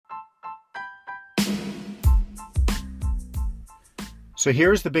So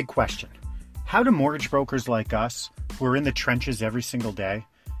here's the big question. How do mortgage brokers like us, who are in the trenches every single day,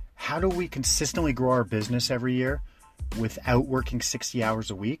 how do we consistently grow our business every year without working 60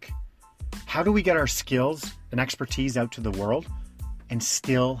 hours a week? How do we get our skills and expertise out to the world and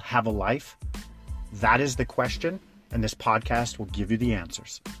still have a life? That is the question, and this podcast will give you the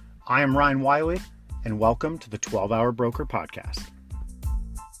answers. I am Ryan Wiley, and welcome to the 12-Hour Broker Podcast.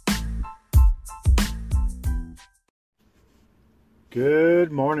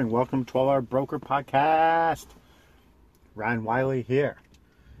 Good morning. Welcome to 12-Hour Broker Podcast. Ryan Wiley here.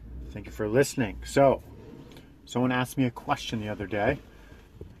 Thank you for listening. So, someone asked me a question the other day.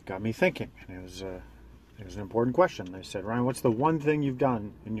 Got me thinking. And it was an important question. They said, Ryan, what's the one thing you've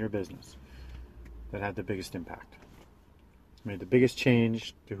done in your business that had the biggest impact? Made the biggest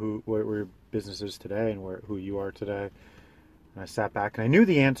change to where your business is today and who you are today. And I sat back and I knew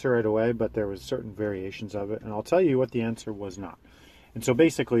the answer right away, but there was certain variations of it. And I'll tell you what the answer was not. And so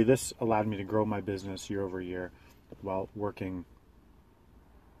basically this allowed me to grow my business year over year while working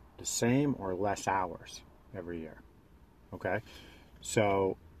the same or less hours every year. Okay?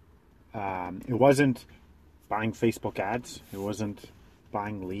 So it wasn't buying Facebook ads. It wasn't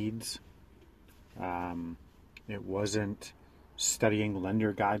buying leads. It wasn't studying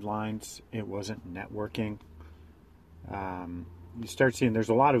lender guidelines. It wasn't networking. You start seeing there's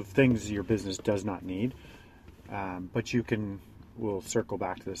a lot of things your business does not need, but we'll circle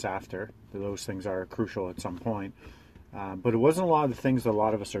back to this after. Those things are crucial at some point. But it wasn't a lot of the things that a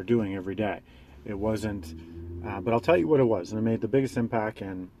lot of us are doing every day. It wasn't, but I'll tell you what it was. And it made the biggest impact,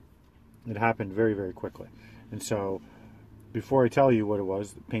 and it happened very, very quickly. And so before I tell you what it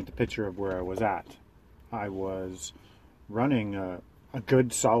was, paint the picture of where I was at. I was running a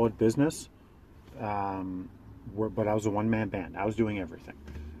good, solid business, but I was a one-man band. I was doing everything.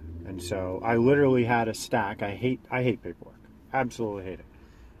 And so I literally had a stack. I hate paperwork. Absolutely hate it.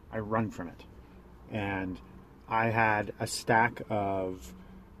 I run from it. And I had a stack of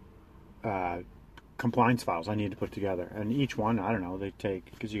compliance files I needed to put together. And each one, I don't know, they take,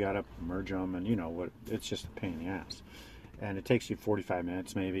 because you got to merge them and you know what, it's just a pain in the ass. And it takes you 45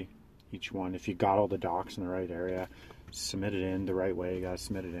 minutes maybe, each one. If you got all the docs in the right area, submit it in the right way, you got to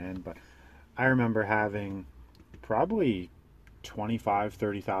submit it in. But I remember having probably $25,000,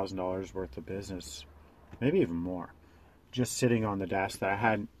 $30,000 worth of business, maybe even more, just sitting on the desk that I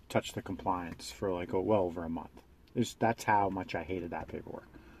hadn't touched the compliance for well over a month. That's how much I hated that paperwork.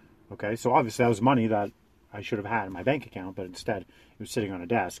 Okay, so obviously that was money that I should have had in my bank account, but instead it was sitting on a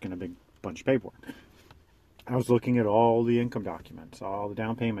desk in a big bunch of paperwork. I was looking at all the income documents, all the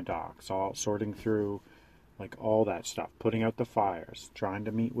down payment docs, all sorting through all that stuff, putting out the fires, trying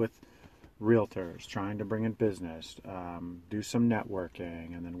to meet with realtors, trying to bring in business, do some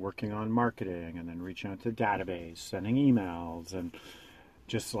networking, and then working on marketing, and then reaching out to the database, sending emails, and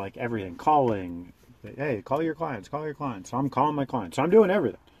just everything, calling. Hey, call your clients. So I'm calling my clients. So I'm doing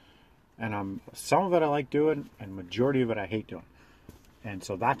everything. And some of it I like doing, and majority of it I hate doing. And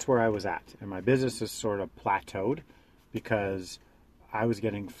so that's where I was at. And my business is sort of plateaued because I was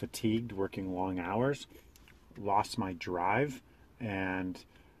getting fatigued working long hours, lost my drive, and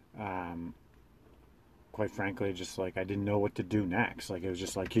quite frankly, just I didn't know what to do next. It was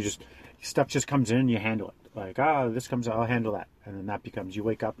just stuff just comes in and you handle it. This comes, I'll handle that. And then that becomes, you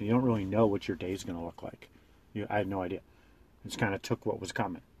wake up and you don't really know what your day's going to look like. I had no idea. Just kind of took what was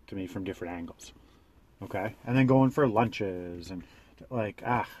coming to me from different angles. Okay. And then going for lunches and I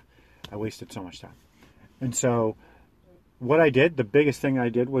wasted so much time. And so what I did, the biggest thing I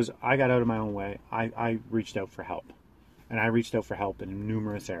did was I got out of my own way. I reached out for help. And I reached out for help in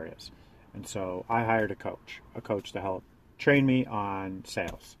numerous areas. And so I hired a coach to help train me on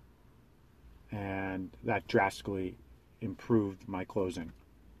sales. And that drastically improved my closing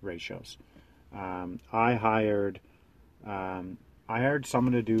ratios. I hired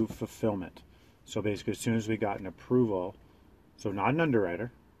someone to do fulfillment. So basically, as soon as we got an approval, so not an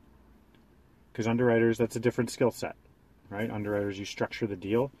underwriter, because underwriters, that's a different skill set, right? Underwriters, you structure the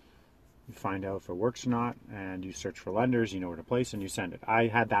deal. You find out if it works or not, and you search for lenders, you know where to place, and you send it. I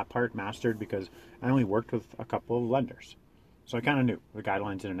had that part mastered because I only worked with a couple of lenders. So I kind of knew the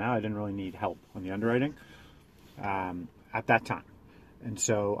guidelines in and out. I didn't really need help on the underwriting at that time. And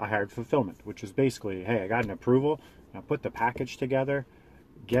so I hired fulfillment, which was basically, hey, I got an approval. Now put the package together,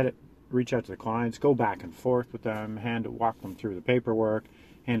 get it, reach out to the clients, go back and forth with them, walk them through the paperwork,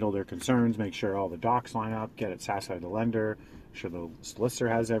 handle their concerns, make sure all the docs line up, get it satisfied the lender, make sure the solicitor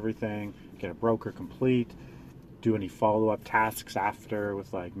has everything, get a broker complete, do any follow-up tasks after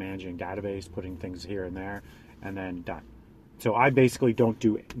with managing database, putting things here and there, and then done. So I basically didn't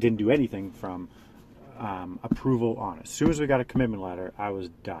do anything from approval on it. As soon as we got a commitment letter, I was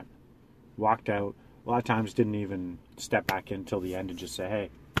done. Walked out. A lot of times didn't even step back in until the end and just say, hey,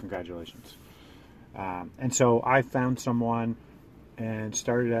 congratulations. And so I found someone and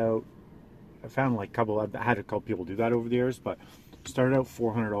started out, I found like I had a couple people do that over the years, but started out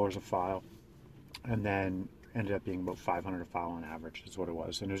 $400 a file and then ended up being about $500 a file on average is what it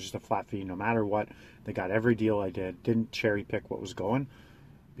was. And it was just a flat fee no matter what. They got every deal I did, didn't cherry pick what was going,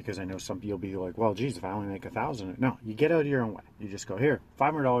 because I know some people will be like, well, geez, if I only make $1,000. No, you get out of your own way. You just go, here,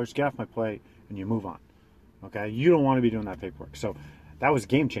 $500, get off my plate, and you move on. Okay? You don't want to be doing that paperwork. So that was a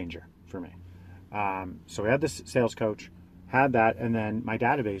game changer for me. So we had this sales coach, had that, and then my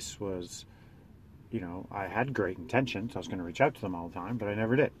database was, I had great intentions. I was going to reach out to them all the time, but I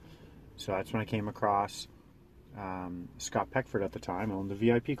never did. So that's when I came across Scott Peckford at the time owned the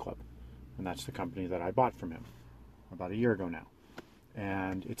VIP Club. And that's the company that I bought from him about a year ago now.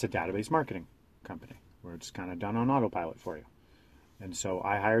 And it's a database marketing company where it's kind of done on autopilot for you. And so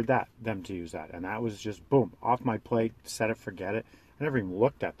I hired them to use that. And that was just, boom, off my plate, set it, forget it. I never even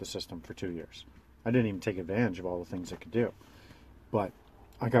looked at the system for 2 years. I didn't even take advantage of all the things it could do. But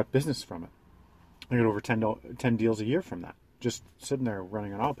I got business from it. I got over 10 deals a year from that, just sitting there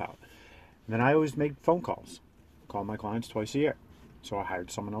running on autopilot. And then I always made phone calls, call my clients twice a year. So I hired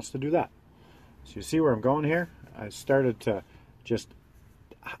someone else to do that. So you see where I'm going here? I started to just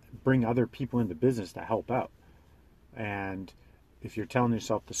bring other people into business to help out. And if you're telling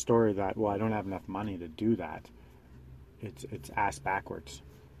yourself the story that, well, I don't have enough money to do that, it's ass backwards.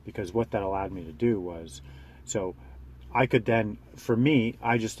 Because what that allowed me to do was, so I could then, for me,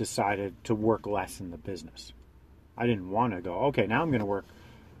 I just decided to work less in the business. I didn't want to go, okay, now I'm going to work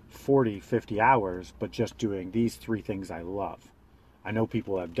 40, 50 hours, but just doing these 3 things I love. I know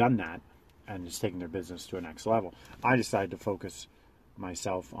people have done that and it's taken their business to a next level. I decided to focus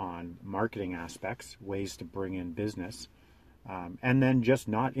myself on marketing aspects, ways to bring in business, and then just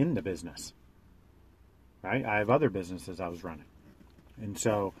not in the business, right? I have other businesses I was running. And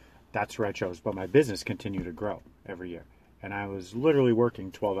so that's where I chose. But my business continued to grow every year. And I was literally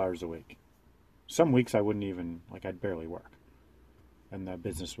working 12 hours a week. Some weeks I wouldn't even, I'd barely work. And the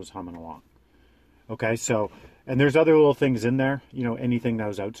business was humming along. Okay, so, and there's other little things in there, anything that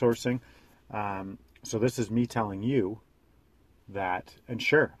was outsourcing. So this is me telling you that, and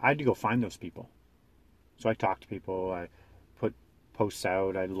sure, I had to go find those people. So I talked to people, I put posts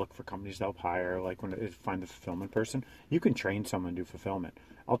out, I look for companies to help hire, when I find the fulfillment person. You can train someone to do fulfillment.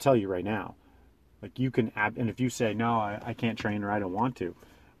 I'll tell you right now, you can, and if you say, no, I can't train or I don't want to,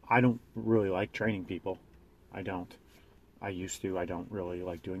 I don't really like training people. I don't. I used to. I don't really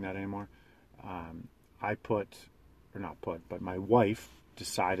like doing that anymore. But my wife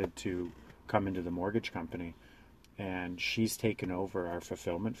decided to come into the mortgage company, and she's taken over our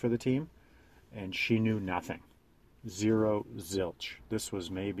fulfillment for the team, and she knew nothing. Zero, zilch. This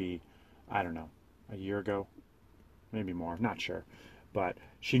was maybe, I don't know, a year ago, maybe more, not sure. But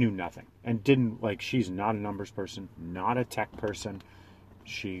she knew nothing and didn't, she's not a numbers person, not a tech person.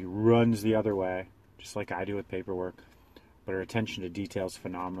 She runs the other way, just like I do with paperwork. But her attention to detail is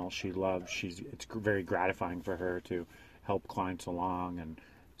phenomenal. It's very gratifying for her to help clients along and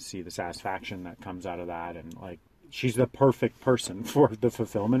see the satisfaction that comes out of that. And she's the perfect person for the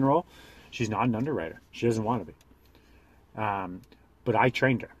fulfillment role. She's not an underwriter. She doesn't want to be. But I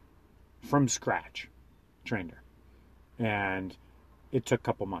trained her from scratch, and it took a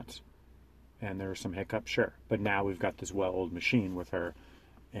couple months, and there were some hiccups, sure. But now we've got this well-oiled machine with her,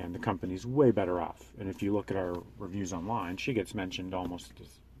 and the company's way better off. And if you look at our reviews online, she gets mentioned almost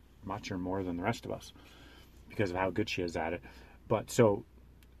as much or more than the rest of us because of how good she is at it. But so,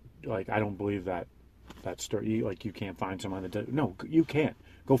 I don't believe that story. You can't find someone that does. No, you can't.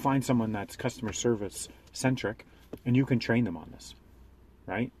 Go find someone that's customer service centric, and you can train them on this,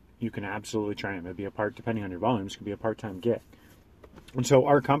 right? You can absolutely train them. It'd be depending on your volumes, could be a part-time gig. And so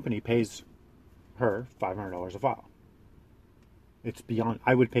our company pays her $500 a file. It's beyond.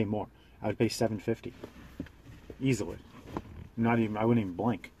 I would pay more. I would pay $750 easily. I wouldn't even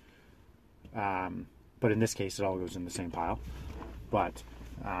blink. But in this case, it all goes in the same pile. But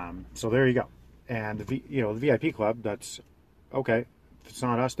so there you go. And the VIP Club. That's okay. If it's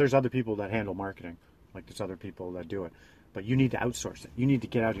not us, there's other people that handle marketing. There's other people that do it. But you need to outsource it. You need to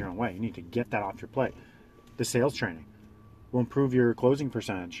get out of your own way. You need to get that off your plate. The sales training will improve your closing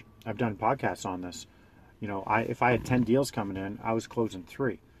percentage. I've done podcasts on this. If I had 10 deals coming in, I was closing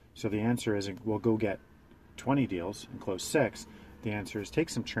 3. So the answer isn't, well, go get 20 deals and close 6. The answer is take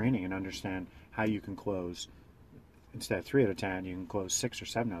some training and understand how you can close, instead of 3 out of 10, you can close 6 or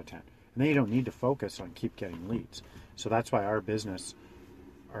 7 out of 10. And then you don't need to focus on keep getting leads. So that's why our business,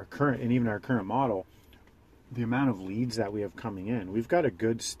 our current model, the amount of leads that we have coming in, we've got a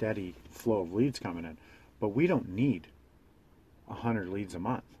good steady flow of leads coming in, but we don't need 100 leads a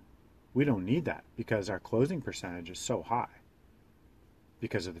month. We don't need that because our closing percentage is so high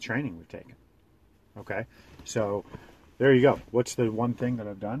because of the training we've taken. Okay, so there you go. What's the one thing that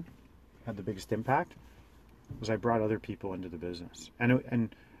I've done had the biggest impact? Was I brought other people into the business.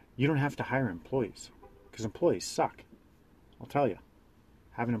 And you don't have to hire employees because employees suck. I'll tell you,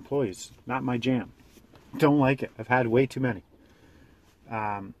 having employees, not my jam. Don't like it. I've had way too many.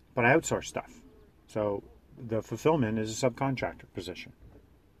 But I outsource stuff. So the fulfillment is a subcontractor position,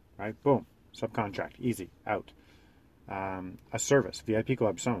 right? Boom, subcontract, easy, out. A service, VIP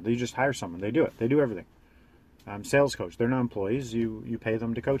Club, someone. You just hire someone. They do it. They do everything. Sales coach, they're not employees. You pay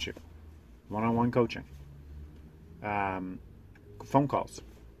them to coach you. One-on-one coaching. Phone calls.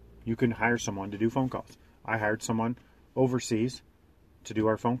 You can hire someone to do phone calls. I hired someone overseas to do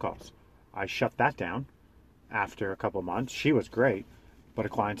our phone calls. I shut that down after a couple months. She was great, but a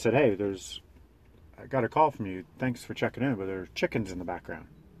client said, hey, I got a call from you. Thanks for checking in, but there are chickens in the background.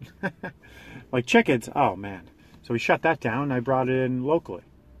 Like chickens? Oh, man. So we shut that down. I brought it in locally.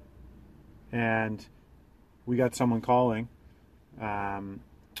 And we got someone calling.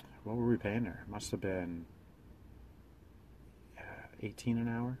 What were we paying her? Must have been 18 an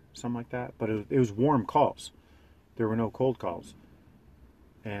hour, something like that. But it was warm calls. There were no cold calls.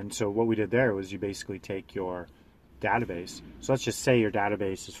 And so what we did there was you basically take your database. So let's just say your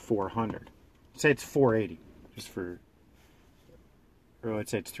database is 400. Say it's 480, or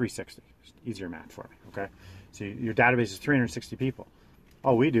let's say it's 360. Just easier math for me, okay? So your database is 360 people.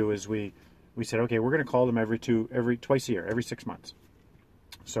 All we do is we said, okay, we're going to call them twice a year, every 6 months.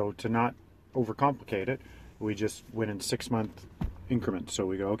 So to not overcomplicate it, we just went in 6 month increments. So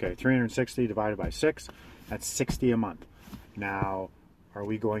we go, okay, 360 divided by 6, that's 60 a month. Now, are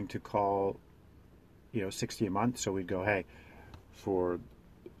we going to call, 60 a month? So we'd go, hey, for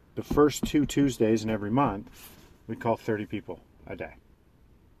the first 2 Tuesdays in every month, we'd call 30 people a day.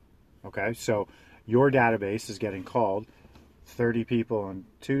 Okay, so your database is getting called 30 people on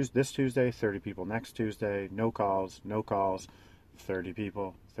this Tuesday, 30 people next Tuesday, no calls, 30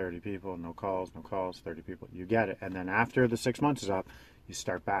 people, no calls, 30 people. You get it. And then after the 6 months is up, you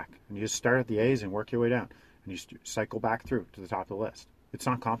start back. And you just start at the A's and work your way down. And you cycle back through to the top of the list. It's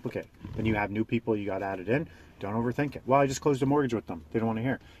not complicated. Then you have new people you got added in. Don't overthink it. Well, I just closed a mortgage with them. They don't want to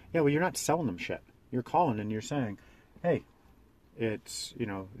hear. Yeah, well, you're not selling them shit. You're calling and you're saying, hey, it's,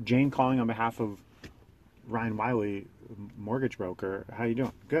 Jane calling on behalf of Ryan Wiley, mortgage broker. How you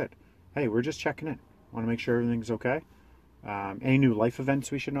doing? Good. Hey, we're just checking in. Want to make sure everything's okay. Any new life events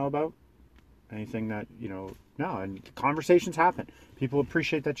we should know about? Anything that, no. And conversations happen. People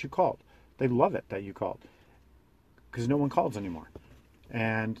appreciate that you called. They love it that you called because no one calls anymore.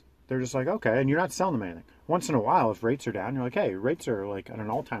 And they're just like, okay, and you're not selling them anything. Once in a while, if rates are down, you're like, hey, rates are like at an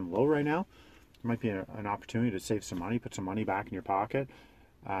all-time low right now. There might be an opportunity to save some money, put some money back in your pocket.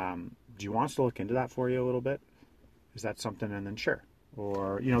 Do you want us to look into that for you a little bit? Is that something? And then sure.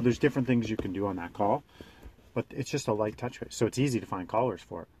 Or, there's different things you can do on that call. But it's just a light touch base. So it's easy to find callers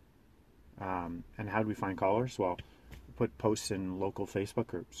for it. And how do we find callers? Well, we put posts in local Facebook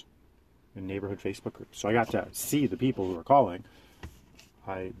groups, in neighborhood Facebook groups. So I got to see the people who are calling.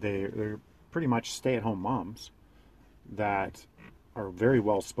 They're pretty much stay-at-home moms that are very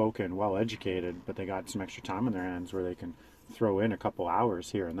well-spoken, well-educated, but they got some extra time on their hands where they can throw in a couple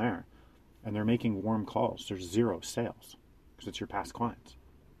hours here and there. And they're making warm calls. There's zero sales because it's your past clients,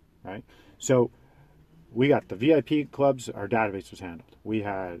 right? So we got the VIP clubs. Our database was handled. We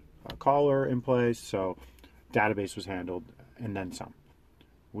had a caller in place, so database was handled, and then some.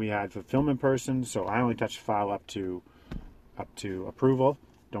 We had fulfillment persons, so I only touch the file up to approval.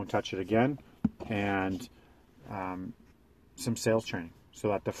 Don't touch it again. And some sales training, so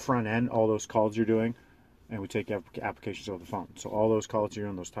that the front end, all those calls you're doing, and we take applications over the phone. So all those calls you're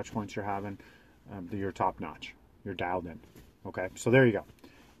doing, those touch points you're having, you're top notch. You're dialed in. Okay, so there you go.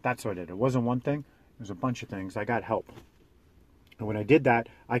 That's what I did. It wasn't one thing. It was a bunch of things. I got help. And when I did that,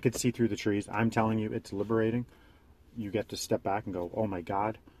 I could see through the trees. I'm telling you, it's liberating. You get to step back and go, oh my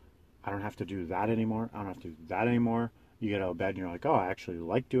God, I don't have to do that anymore. I don't have to do that anymore. You get out of bed and you're like, oh, I actually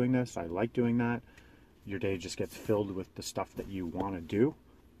like doing this. I like doing that. Your day just gets filled with the stuff that you want to do.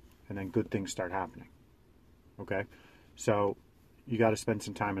 And then good things start happening. Okay? So you got to spend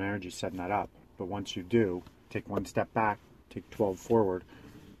some time and energy setting that up. But once you do, take one step back, take 12 forward,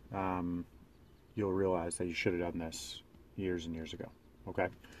 you'll realize that you should have done this years and years ago. Okay?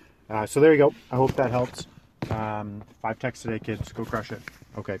 So there you go. I hope that helps. 5 texts today, kids. Go crush it.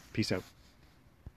 Okay. Peace out.